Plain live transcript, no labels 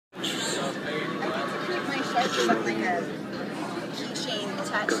my Sharpie on like a keychain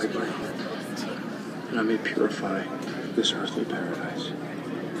attached to me. And I may purify this earthly paradise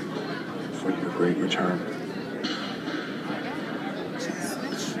for your great return.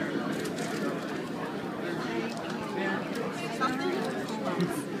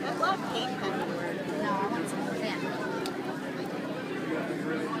 That black paint pen. No, I want some thin.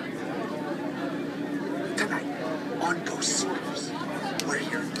 Tonight, on Ghost Seekers, we're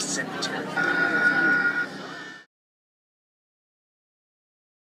here in the cemetery.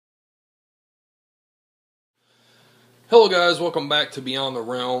 Hello guys, welcome back to Beyond the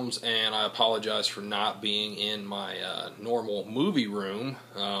Realms, and I apologize for not being in my normal movie room,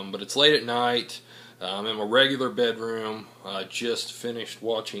 but it's late at night. I'm in my regular bedroom. I just finished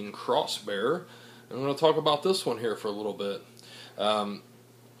watching Crossbear, and I'm going to talk about this one here for a little bit.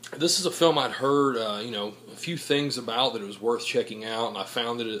 This is a film I'd heard a few things about that it was worth checking out, and I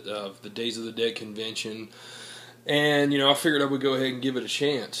found it at the Days of the Dead convention. And, I figured I would go ahead and give it a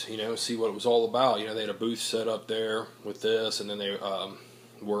chance, see what it was all about. They had a booth set up there with this, and then they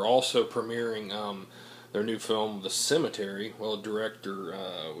were also premiering their new film, The Cemetery. Well, director,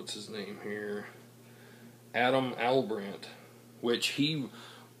 what's his name here? Adam Albrandt, which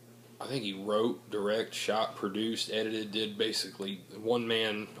I think he wrote, direct, shot, produced, edited, did basically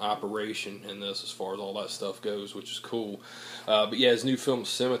one-man operation in this as far as all that stuff goes, which is cool. But yeah, his new film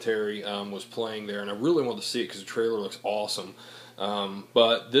Cemetery was playing there, and I really wanted to see it because the trailer looks awesome.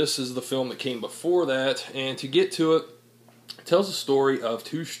 But this is the film that came before that, and to get to it, it tells the story of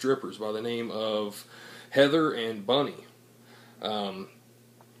two strippers by the name of Heather and Bunny.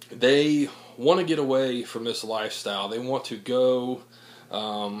 They want to get away from this lifestyle. They want to go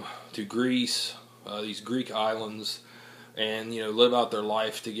to Greece, these Greek islands, and live out their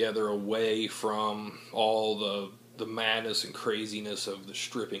life together away from all the madness and craziness of the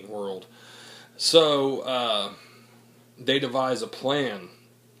stripping world. So they devise a plan.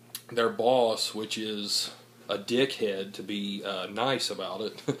 Their boss, which is a dickhead to be nice about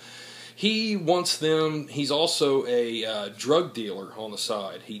it, he wants them. He's also a drug dealer on the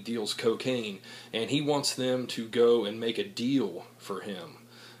side. He deals cocaine, and he wants them to go and make a deal for him,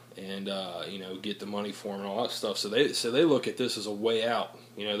 and get the money for him and all that stuff. So they look at this as a way out.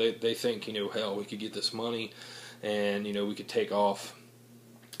 They think, hell, we could get this money, and we could take off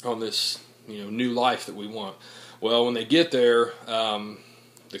on this new life that we want. Well, when they get there,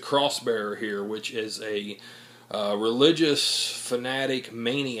 the crossbearer here, which is a religious fanatic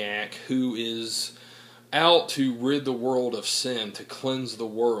maniac who is out to rid the world of sin, to cleanse the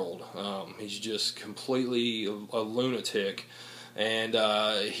world. He's just completely a lunatic. And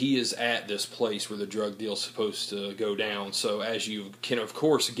he is at this place where the drug deal is supposed to go down. So as you can, of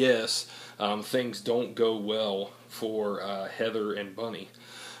course, guess, things don't go well for Heather and Bunny.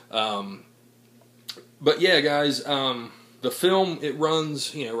 But yeah, guys, the film, it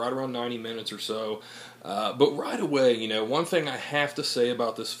runs, right around 90 minutes or so. But right away, one thing I have to say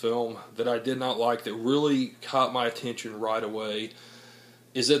about this film that I did not like, that really caught my attention right away,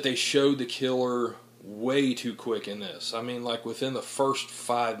 is that they showed the killer way too quick in this. I mean, like within the first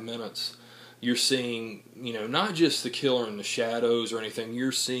 5 minutes, you're seeing, not just the killer in the shadows or anything,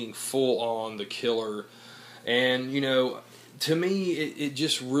 you're seeing full on the killer. And, to me, it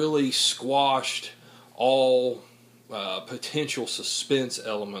just really squashed all potential suspense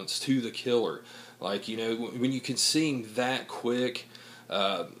elements to the killer. Like, when you can see him that quick,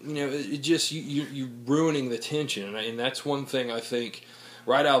 it just, you're ruining the tension. And that's one thing I think,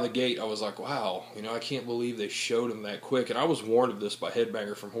 right out of the gate, I was like, wow, I can't believe they showed him that quick. And I was warned of this by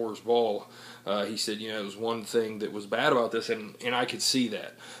Headbanger from Horror's Ball. He said, it was one thing that was bad about this, and I could see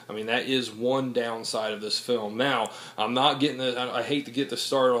that. I mean, that is one downside of this film. Now, I'm not getting I hate to get this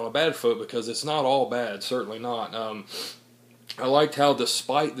started on a bad foot, because it's not all bad, certainly not. I liked how,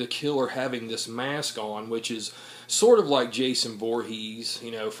 despite the killer having this mask on, which is sort of like Jason Voorhees,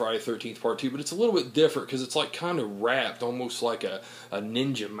 Friday the 13th Part 2, but it's a little bit different because it's like kind of wrapped, almost like a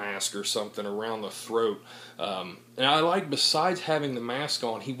ninja mask or something around the throat. And I like, besides having the mask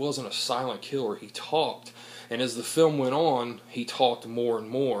on, he wasn't a silent killer. He talked, and as the film went on, he talked more and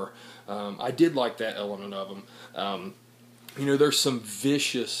more. I did like that element of him. There's some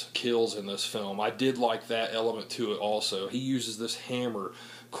vicious kills in this film. I did like that element to it also. He uses this hammer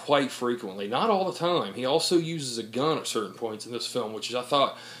quite frequently. Not all the time. He also uses a gun at certain points in this film, which I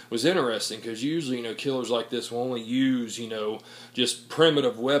thought was interesting, because usually, killers like this will only use, just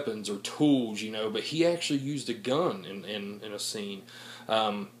primitive weapons or tools, but he actually used a gun in a scene.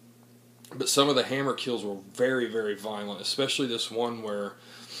 But some of the hammer kills were very, very violent, especially this one where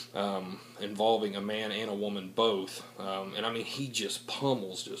involving a man and a woman both. And I mean, he just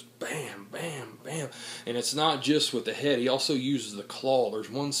pummels, just bam, bam, bam. And it's not just with the head, he also uses the claw. There's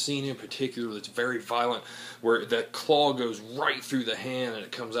one scene in particular that's very violent where that claw goes right through the hand and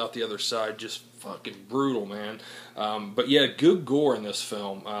it comes out the other side. Just fucking brutal, man. But yeah, good gore in this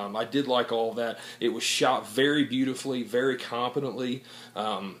film. I did like all of that. It was shot very beautifully, very competently.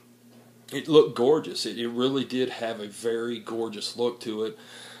 It looked gorgeous. It really did have a very gorgeous look to it.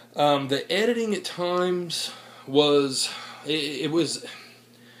 The editing at times was, it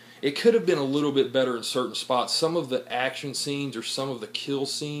could have been a little bit better in certain spots. Some of the action scenes or some of the kill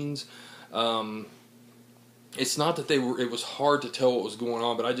scenes, it's not that it was hard to tell what was going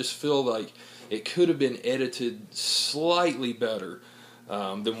on, but I just feel like it could have been edited slightly better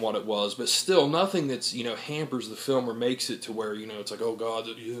than what it was. But still, nothing that's, hampers the film or makes it to where, it's like, oh God,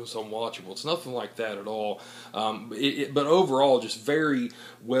 it's unwatchable. It's nothing like that at all. But overall, just very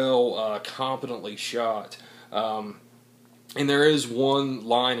well, competently shot. And there is one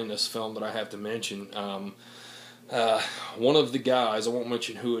line in this film that I have to mention. One of the guys, I won't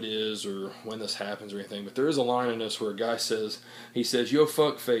mention who it is or when this happens or anything, but there is a line in this where a guy says, yo,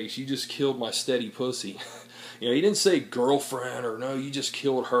 fuckface, you just killed my steady pussy. He didn't say girlfriend or no, you just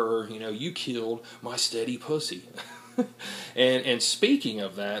killed her. You killed my steady pussy. and speaking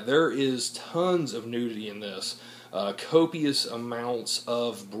of that, there is tons of nudity in this. Copious amounts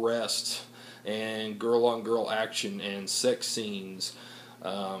of breasts and girl-on-girl action and sex scenes.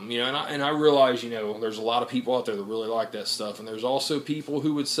 And I realize, there's a lot of people out there that really like that stuff. And there's also people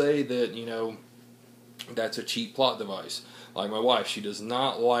who would say that, that's a cheap plot device. Like my wife, she does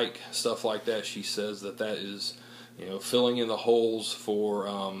not like stuff like that. She says that is, filling in the holes for,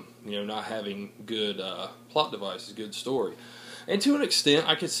 not having good plot devices, good story. And to an extent,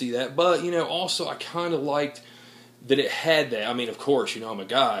 I could see that. But, also I kind of liked that it had that. I mean, of course, I'm a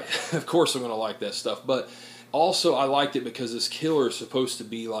guy. Of course I'm going to like that stuff. But also I liked it because this killer is supposed to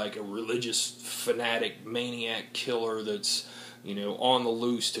be like a religious fanatic maniac killer that's, on the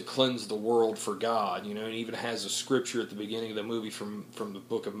loose to cleanse the world for God. It even has a scripture at the beginning of the movie from the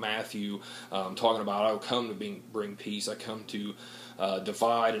book of Matthew talking about, I will come to bring peace, I come to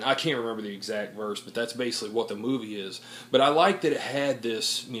divide, and I can't remember the exact verse, but that's basically what the movie is. But I like that it had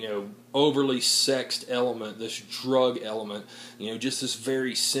this, overly sexed element, this drug element, just this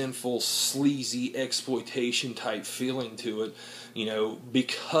very sinful, sleazy exploitation type feeling to it,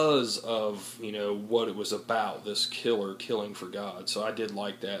 because of, what it was about, this killer killing for God. So I did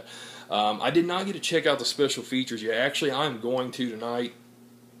like that. I did not get to check out the special features yet. Actually, I'm going to tonight.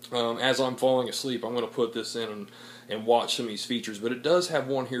 As I'm falling asleep, I'm going to put this in and watch some of these features. But it does have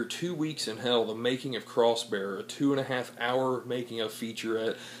one here, 2 Weeks in Hell, The Making of Crossbearer, a 2.5 hour making of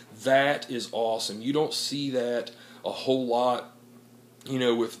featurette. That is awesome. You don't see that a whole lot,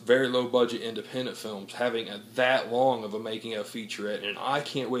 with very low budget independent films having that long of a making of featurette, and I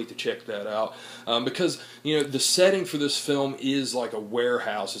can't wait to check that out because the setting for this film is like a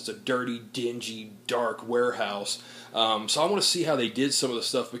warehouse. It's a dirty, dingy, dark warehouse. So I want to see how they did some of the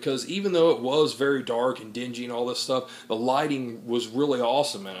stuff, because even though it was very dark and dingy and all this stuff, the lighting was really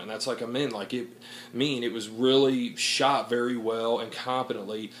awesome in it. And that's like it was really shot very well and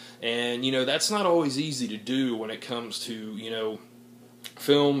competently. And that's not always easy to do when it comes to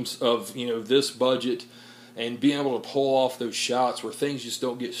films of this budget, and being able to pull off those shots where things just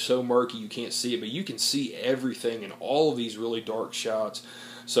don't get so murky you can't see it, but you can see everything in all of these really dark shots.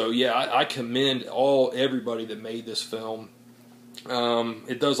 So yeah, I commend everybody that made this film.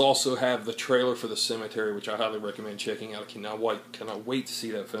 It does also have the trailer for The Cemetery, which I highly recommend checking out. I cannot wait to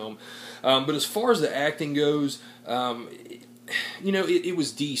see that film. But as far as the acting goes, it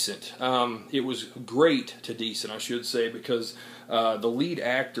was decent. It was great to decent, I should say, because the lead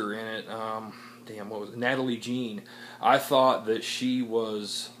actor in it, what was it? Natalie Jean. I thought that she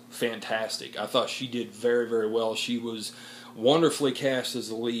was fantastic. I thought she did very, very well. She was wonderfully cast as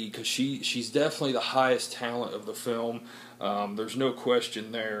the lead, because she's definitely the highest talent of the film. There's no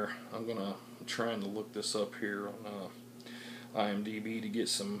question there. I'm trying to look this up here on IMDb to get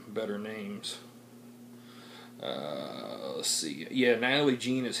some better names. Let's see. Yeah, Natalie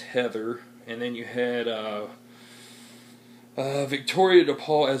Jean is Heather, and then you had Victoria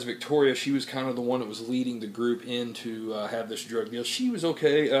DePaul as Victoria. She was kind of the one that was leading the group in to have this drug deal. She was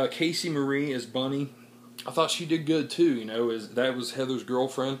okay. Casey Marie as Bunny. I thought she did good too. That was Heather's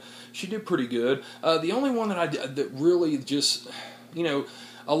girlfriend. She did pretty good. The only one that really just,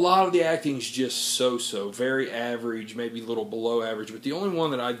 a lot of the acting is just so very average, maybe a little below average. But the only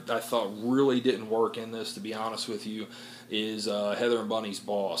one that I thought really didn't work in this, to be honest with you, is Heather and Bunny's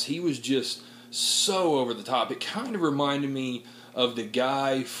boss. He was just so over the top. It kind of reminded me of the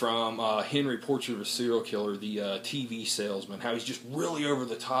guy from Henry Portrait of a Serial Killer, the TV salesman, how he's just really over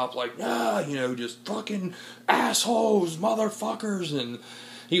the top, like, just fucking assholes, motherfuckers, and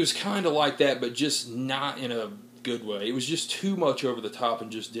he was kind of like that, but just not in a good way. It was just too much over the top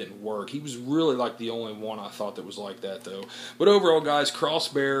and just didn't work. He was really like the only one I thought that was like that, though. But overall, guys,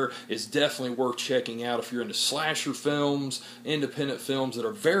 Crossbear is definitely worth checking out if you're into slasher films, independent films that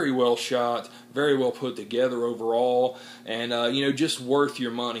are very well shot, very well put together overall, and just worth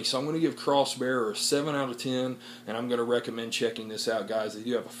your money. So I'm going to give Crossbear a 7 out of 10, and I'm going to recommend checking this out, guys. They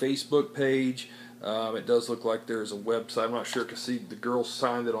do have a Facebook page. It does look like there's a website. I'm not sure because see the girl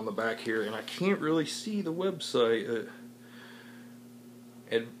signed it on the back here, and I can't really see the website.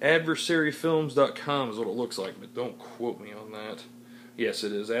 Adversaryfilms.com is what it looks like, but don't quote me on that. Yes,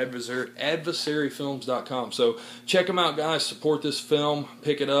 it is adversaryfilms.com. So check them out, guys. Support this film.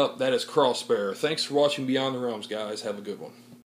 Pick it up. That is Crossbear. Thanks for watching Beyond the Realms, guys. Have a good one.